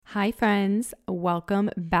Hi, friends. Welcome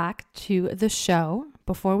back to the show.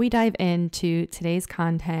 Before we dive into today's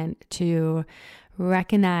content to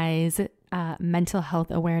recognize mental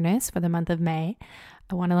health awareness for the month of May,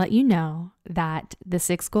 I want to let you know that the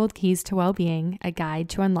 6 Gold Keys to Wellbeing, a guide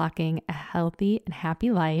to unlocking a healthy and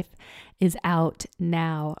happy life, is out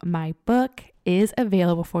now. My book is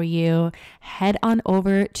available for you. Head on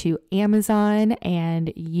over to Amazon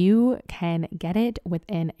and you can get it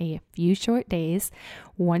within a few short days.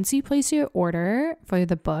 Once you place your order for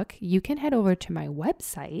the book, you can head over to my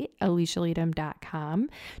website, alicialeadham.com,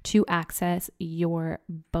 to access your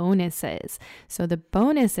bonuses. So the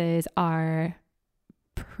bonuses are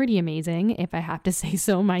pretty amazing, if I have to say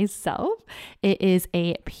so myself. It is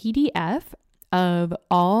a PDF of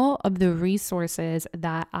all of the resources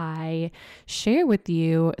that I share with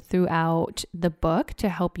you throughout the book to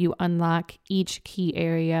help you unlock each key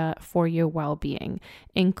area for your well-being,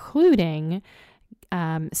 including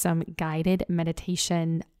some guided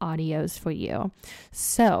meditation audios for you.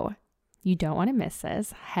 So you don't want to miss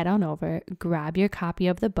this. Head on over, grab your copy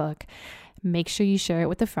of the book. Make sure you share it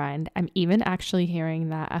with a friend. I'm even actually hearing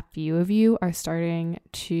that a few of you are starting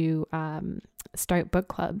to start book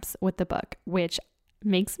clubs with the book, which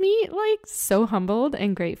makes me so humbled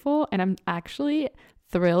and grateful. And I'm actually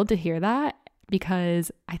thrilled to hear that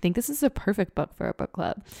because I think this is a perfect book for a book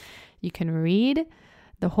club. You can read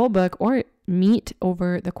the whole book or meet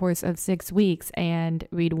over the course of 6 weeks and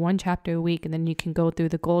read one chapter a week. And then you can go through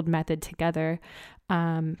the GOLD method together,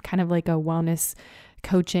 kind of like a wellness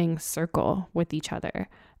coaching circle with each other,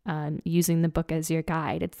 using the book as your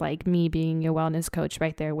guide. It's like me being your wellness coach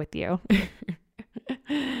right there with you.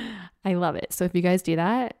 I love it. So if you guys do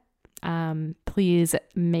that, please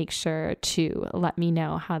make sure to let me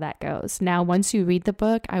know how that goes. Now, once you read the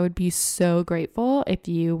book, I would be so grateful if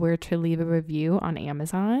you were to leave a review on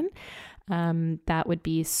Amazon. That would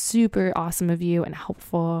be super awesome of you and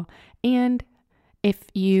helpful. And if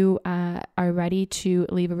you are ready to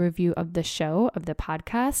leave a review of the show, of the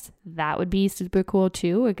podcast, that would be super cool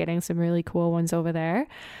too. We're getting some really cool ones over there.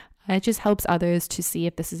 It just helps others to see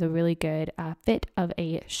if this is a really good fit of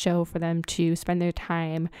a show for them to spend their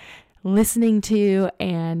time listening to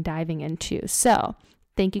and diving into. So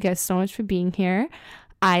thank you guys so much for being here.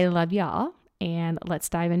 I love y'all, and let's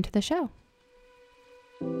dive into the show.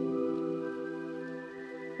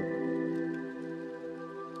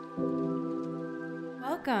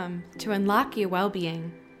 Welcome to Unlock Your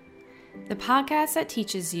Wellbeing, the podcast that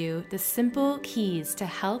teaches you the simple keys to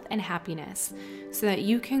health and happiness so that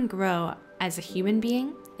you can grow as a human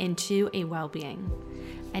being into a well-being.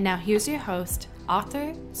 And now here's your host,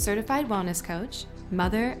 author, certified wellness coach,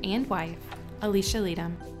 mother, and wife, Alicia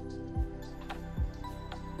Leadham.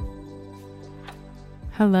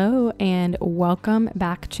 Hello, and welcome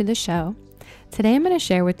back to the show. Today I'm going to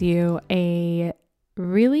share with you a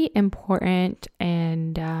really important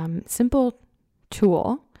and simple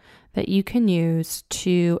tool that you can use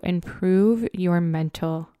to improve your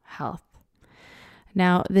mental health.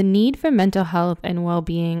 Now, the need for mental health and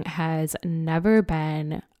well-being has never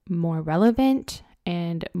been more relevant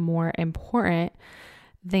and more important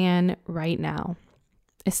than right now,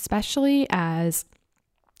 especially as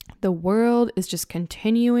the world is just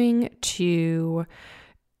continuing to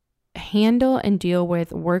handle and deal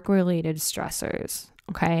with work-related stressors,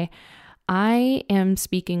 okay? I am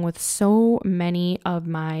speaking with so many of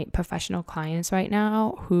my professional clients right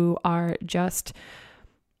now who are just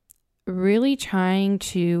really trying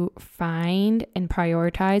to find and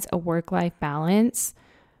prioritize a work-life balance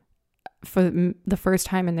for the first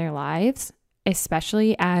time in their lives,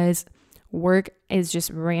 especially as work is just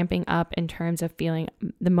ramping up in terms of feeling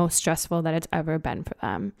the most stressful that it's ever been for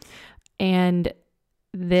them. And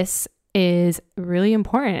this is really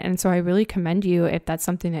important. And so I really commend you if that's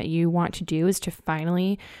something that you want to do, is to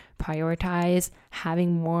finally prioritize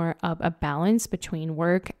having more of a balance between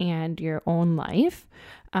work and your own life,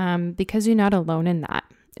 because you're not alone in that.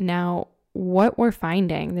 Now, what we're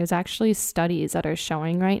finding, there's actually studies that are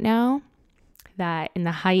showing right now that in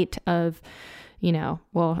the height of, in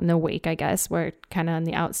the wake, I guess, we're kind of on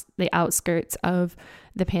the outskirts of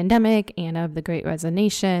the pandemic and of the Great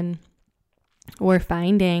Resignation. We're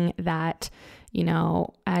finding that,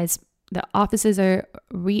 as the offices are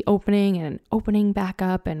reopening and opening back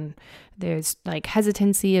up, and there's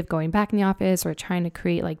hesitancy of going back in the office or trying to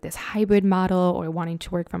create this hybrid model or wanting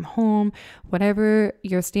to work from home, whatever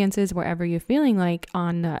your stance is, wherever you're feeling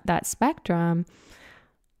on that spectrum,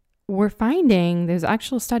 we're finding there's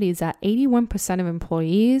actual studies that 81% of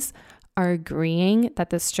employees are agreeing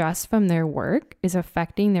that the stress from their work is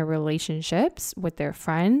affecting their relationships with their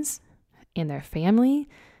friends and their family,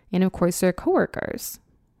 and of course their coworkers.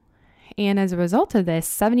 And as a result of this,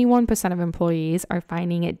 71% of employees are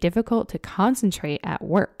finding it difficult to concentrate at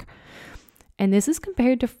work. And this is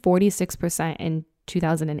compared to 46% in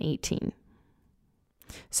 2018.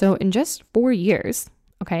 So in just 4 years,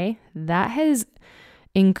 okay, that has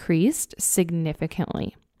increased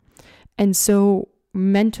significantly. And so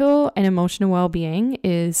mental and emotional well-being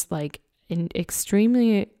is like an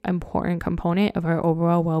extremely important component of our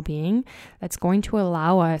overall well-being that's going to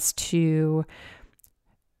allow us to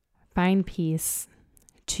find peace,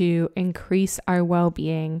 to increase our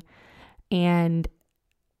well-being and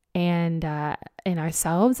in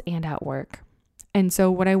ourselves and at work. And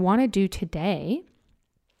so what I want to do today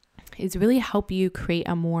is really help you create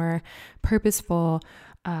a more purposeful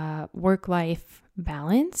work-life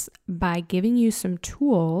balance by giving you some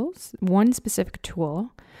tools, one specific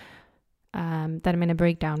tool that I'm going to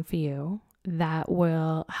break down for you that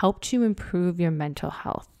will help to improve your mental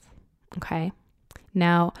health. Okay.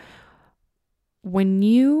 Now, when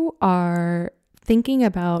you are thinking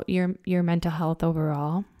about your mental health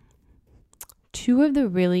overall, two of the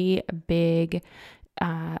really big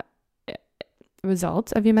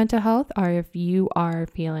results of your mental health are if you are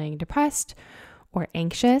feeling depressed or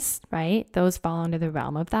anxious, right? Those fall under the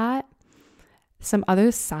realm of that. Some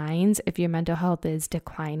other signs if your mental health is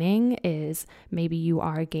declining is maybe you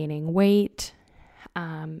are gaining weight,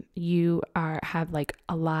 you have like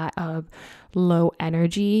a lot of low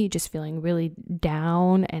energy, just feeling really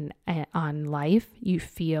down and on life. You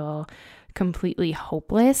feel completely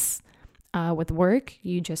hopeless with work.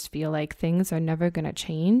 You just feel like things are never going to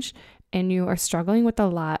change, and you are struggling with a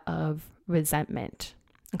lot of resentment.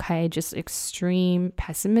 Okay, just extreme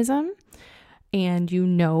pessimism. And you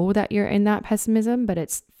know that you're in that pessimism, but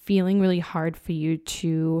it's feeling really hard for you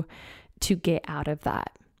to get out of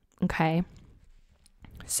that. Okay.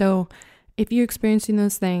 So if you're experiencing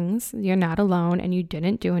those things, you're not alone and you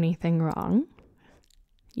didn't do anything wrong.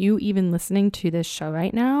 You even listening to this show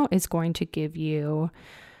right now is going to give you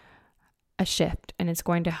a shift, and it's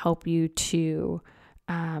going to help you to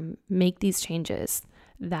make these changes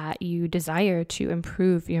that you desire to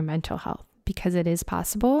improve your mental health, because it is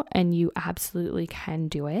possible and you absolutely can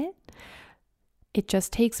do it. It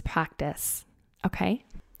just takes practice. Okay.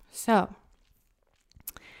 So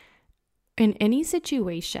in any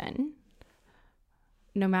situation,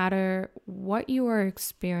 no matter what you are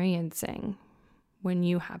experiencing, when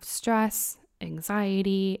you have stress,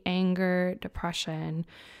 anxiety, anger, depression,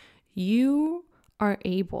 you are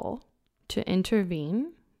able to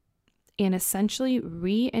intervene and essentially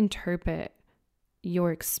reinterpret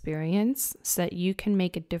your experience so that you can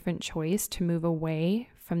make a different choice to move away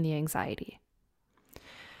from the anxiety.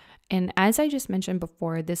 And as I just mentioned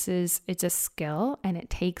before, it's a skill and it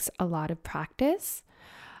takes a lot of practice.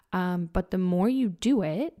 But the more you do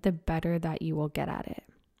it, the better that you will get at it.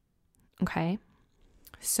 Okay.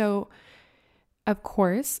 So of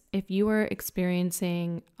course, if you are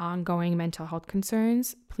experiencing ongoing mental health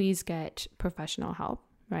concerns, please get professional help,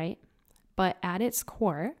 right? But at its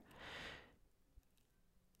core,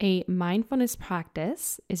 a mindfulness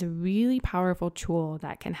practice is a really powerful tool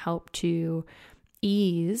that can help to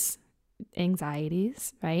ease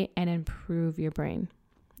anxieties, right? And improve your brain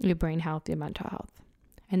health, your mental health.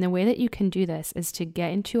 And the way that you can do this is to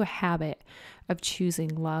get into a habit of choosing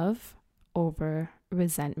love over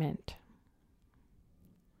resentment.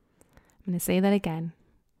 I'm going to say that again.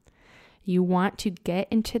 You want to get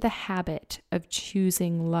into the habit of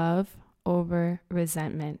choosing love over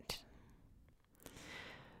resentment.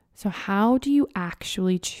 So how do you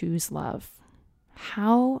actually choose love?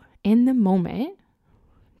 How, in the moment,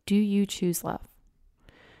 do you choose love?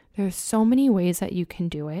 There are so many ways that you can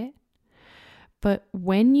do it. But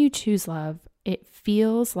when you choose love, it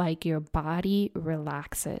feels like your body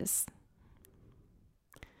relaxes.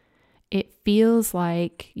 It feels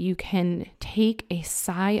like you can take a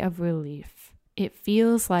sigh of relief. It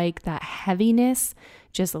feels like that heaviness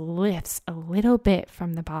just lifts a little bit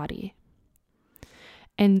from the body.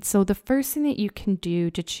 And so the first thing that you can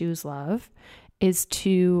do to choose love is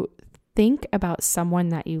to think about someone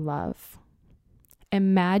that you love.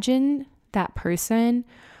 Imagine that person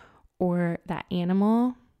or that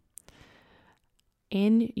animal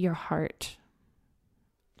in your heart.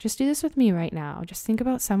 Just do this with me right now. Just think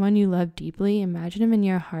about someone you love deeply. Imagine them in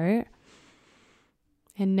your heart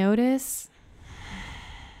and notice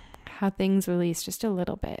how things release just a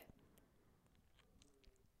little bit.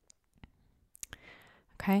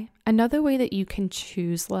 Okay. Another way that you can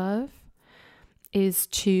choose love is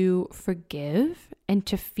to forgive and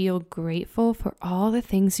to feel grateful for all the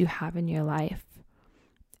things you have in your life,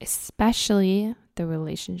 especially the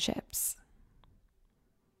relationships.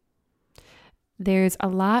 there's a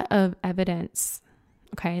lot of evidence,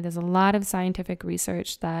 okay? There's a lot of scientific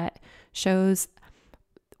research that shows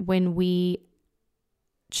when we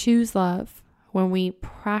choose love, when we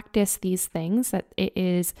practice these things, that it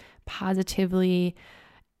is positively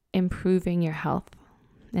improving your health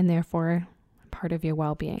and therefore part of your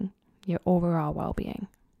well-being, your overall well-being.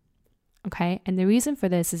 Okay? And the reason for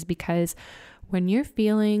this is because when you're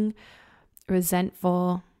feeling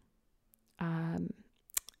resentful,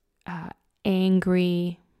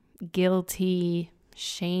 angry, guilty,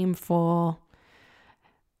 shameful,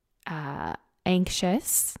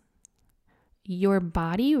 anxious, your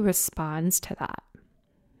body responds to that.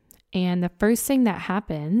 And the first thing that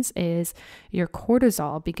happens is your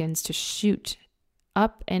cortisol begins to shoot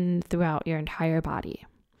up and throughout your entire body.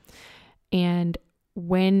 And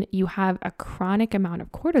when you have a chronic amount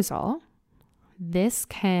of cortisol, this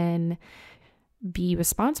can be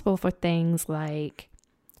responsible for things like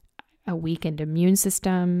a weakened immune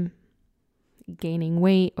system, gaining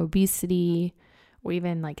weight, obesity, or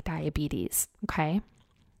even like diabetes, okay?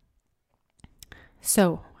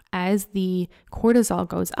 So as the cortisol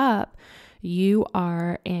goes up, you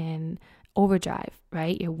are in overdrive,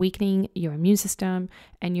 right? You're weakening your immune system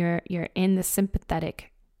and you're in the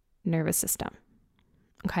sympathetic nervous system,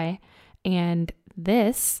 okay? And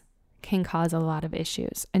this can cause a lot of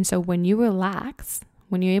issues. And so when you relax,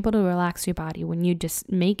 when you're able to relax your body, when you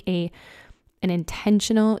just make an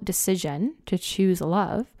intentional decision to choose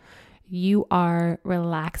love, you are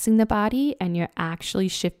relaxing the body and you're actually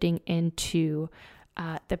shifting into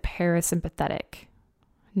the parasympathetic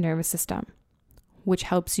nervous system, which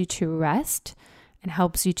helps you to rest and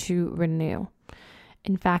helps you to renew.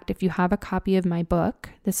 In fact, if you have a copy of my book,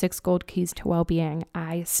 The 6 Gold Keys to Wellbeing,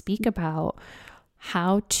 I speak about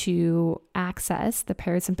how to access the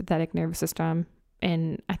parasympathetic nervous system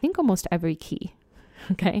in, I think, almost every key,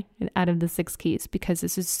 okay, out of the 6 keys, because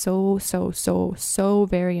this is so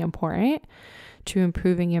very important to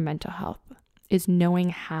improving your mental health, is knowing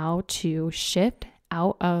how to shift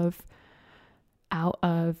out of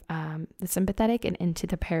the sympathetic and into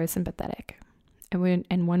the parasympathetic.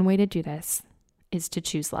 And one way to do this is to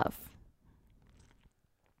choose love.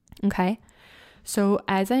 Okay? So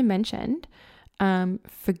as I mentioned,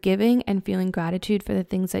 forgiving and feeling gratitude for the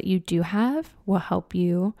things that you do have will help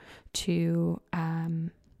you to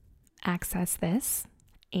access this.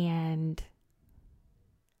 And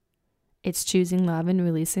it's choosing love and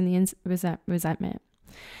releasing the resentment.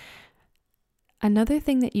 Another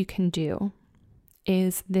thing that you can do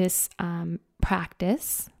is this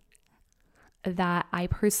practice that I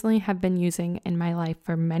personally have been using in my life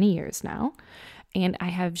for many years now, and I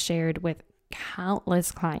have shared with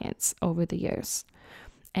countless clients over the years.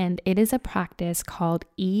 And it is a practice called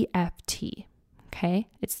EFT, okay?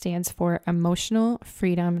 It stands for Emotional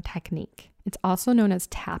Freedom Technique. It's also known as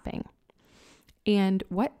tapping. And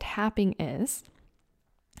what tapping is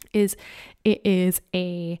it is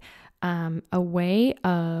a way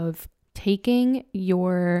of taking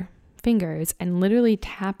your fingers and literally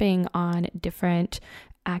tapping on different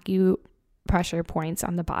acupressure points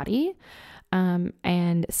on the body,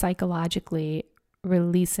 and psychologically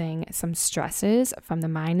releasing some stresses from the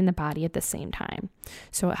mind and the body at the same time.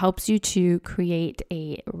 So it helps you to create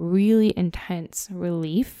a really intense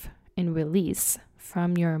relief and release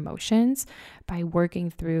from your emotions by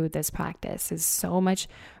working through this practice. There's so much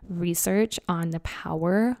research on the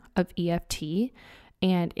power of EFT,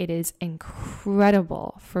 and it is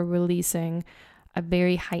incredible for releasing a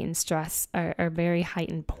very heightened stress or a very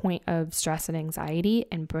heightened point of stress and anxiety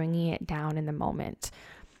and bringing it down in the moment.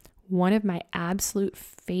 One of my absolute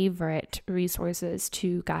favorite resources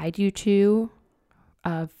to guide you to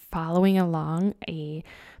following along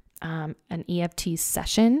an EFT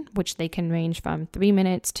session, which they can range from 3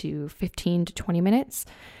 minutes to 15 to 20 minutes,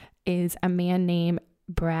 is a man named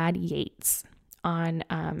Brad Yates on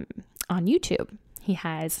YouTube. He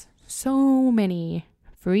has so many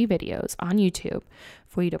free videos on YouTube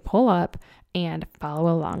for you to pull up and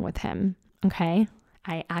follow along with him. Okay.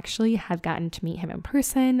 I actually have gotten to meet him in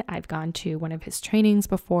person. I've gone to one of his trainings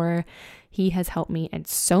before. He has helped me in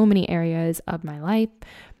so many areas of my life,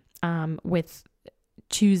 with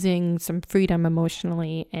choosing some freedom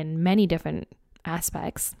emotionally in many different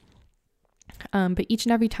aspects. But each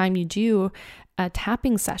and every time you do a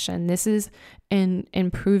tapping session, this is in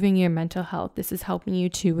improving your mental health. This is helping you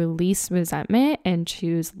to release resentment and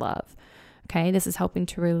choose love. Okay. This is helping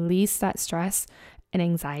to release that stress and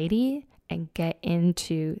anxiety and get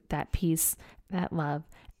into that peace, that love,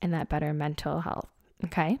 and that better mental health.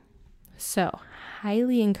 Okay. So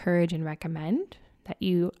highly encourage and recommend that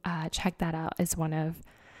you check that out as one of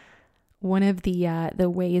the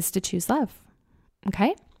ways to choose love.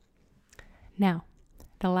 Okay? Now,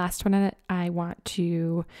 the last one that I want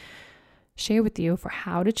to share with you for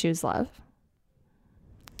how to choose love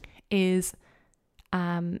is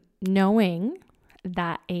knowing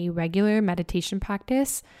that a regular meditation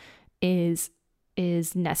practice is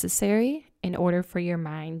necessary in order for your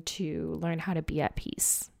mind to learn how to be at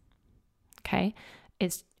peace. Okay?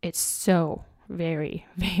 It's so very,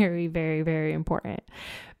 very, very, very important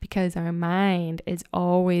because our mind is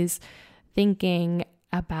always thinking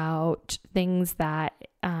about things that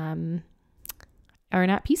are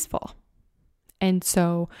not peaceful. And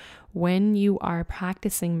so when you are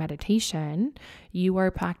practicing meditation, you are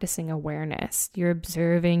practicing awareness. You're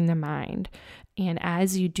observing the mind. And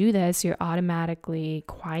as you do this, you're automatically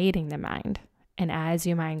quieting the mind. And as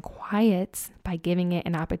your mind quiets, by giving it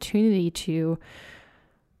an opportunity to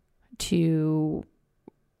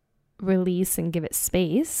release and give it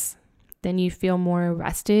space, then you feel more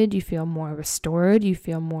rested, you feel more restored, you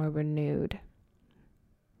feel more renewed.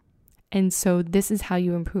 And so this is how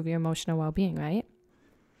you improve your emotional well-being, right?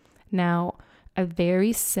 Now, a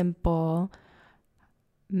very simple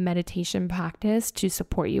meditation practice to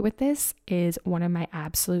support you with this is one of my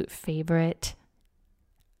absolute favorite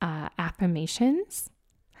affirmations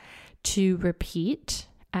to repeat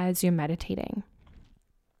as you're meditating.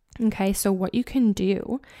 Okay, so what you can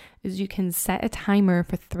do is you can set a timer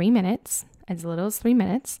for 3 minutes, as little as 3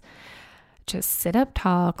 minutes. Just sit up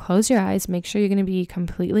tall, close your eyes, make sure you're going to be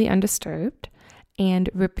completely undisturbed, and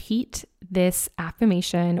repeat this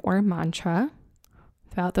affirmation or mantra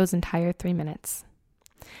throughout those entire 3 minutes.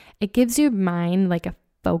 It gives your mind like a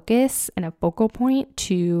focus and a focal point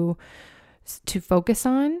to focus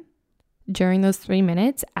on during those 3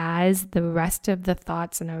 minutes as the rest of the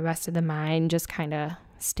thoughts and the rest of the mind just kind of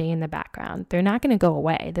stay in the background. They're not going to go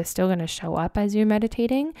away. They're still going to show up as you're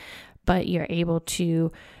meditating, but you're able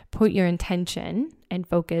to put your intention and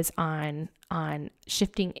focus on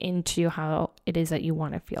shifting into how it is that you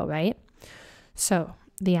want to feel, right? So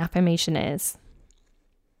the affirmation is,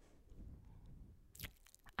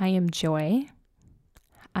 I am joy,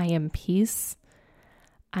 I am peace,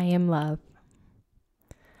 I am love.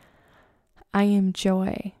 I am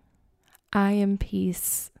joy, I am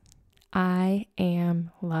peace, I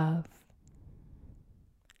am love.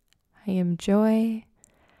 I am joy,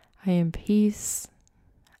 I am peace,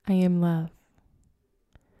 I am love.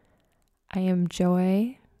 I am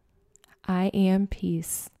joy, I am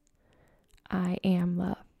peace, I am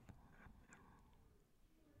love.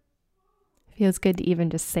 Feels good to even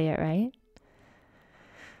just say it, right?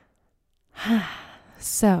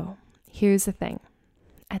 So, here's the thing.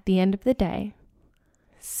 At the end of the day,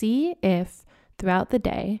 see if throughout the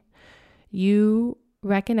day you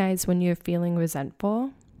recognize when you're feeling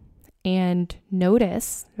resentful and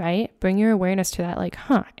notice, right? Bring your awareness to that, like,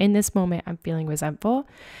 in this moment, I'm feeling resentful.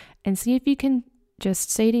 And see if you can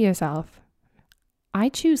just say to yourself, I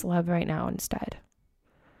choose love right now instead.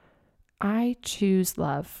 I choose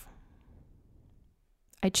love.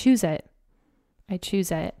 I choose it. I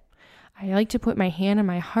choose it. I like to put my hand on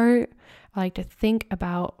my heart. I like to think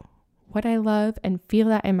about what I love and feel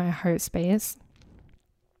that in my heart space.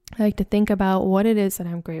 I like to think about what it is that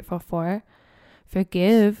I'm grateful for.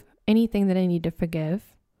 Forgive anything that I need to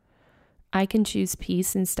forgive. I can choose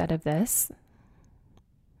peace instead of this.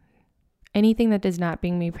 Anything that does not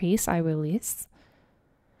bring me peace, I release.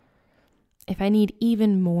 If I need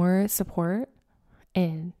even more support,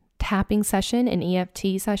 a tapping session, an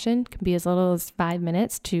EFT session can be as little as 5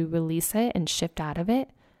 minutes to release it and shift out of it.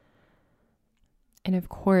 And of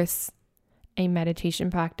course, a meditation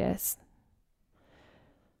practice.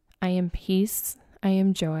 I am peace, I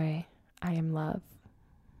am joy, I am love.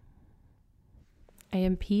 I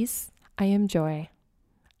am peace, I am joy,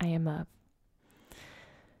 I am love.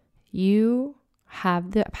 You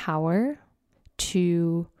have the power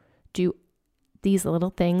to do these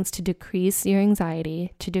little things to decrease your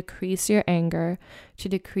anxiety, to decrease your anger, to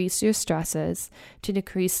decrease your stresses, to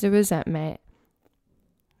decrease the resentment,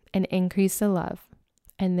 and increase the love,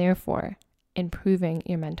 and therefore improving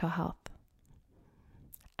your mental health.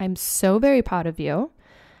 I'm so very proud of you.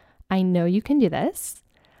 I know you can do this.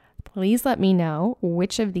 Please let me know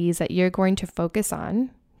which of these that you're going to focus on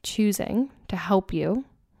choosing to help you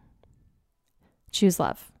choose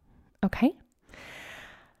love. Okay?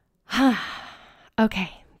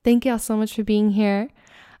 Okay. Thank you all so much for being here.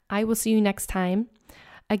 I will see you next time.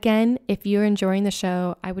 Again, if you're enjoying the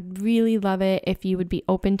show, I would really love it if you would be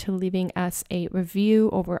open to leaving us a review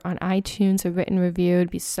over on iTunes, a written review.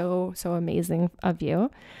 It'd be so, so amazing of you.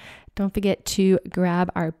 Don't forget to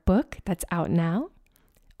grab our book that's out now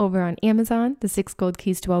over on Amazon, The 6 Gold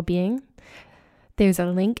Keys to Wellbeing. There's a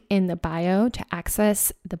link in the bio to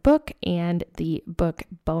access the book and the book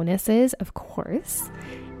bonuses, of course.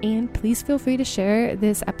 And please feel free to share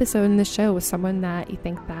this episode in the show with someone that you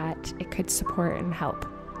think that it could support and help.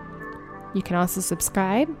 You can also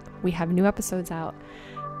subscribe. We have new episodes out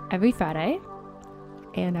every Friday.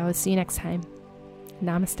 And I will see you next time.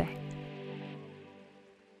 Namaste.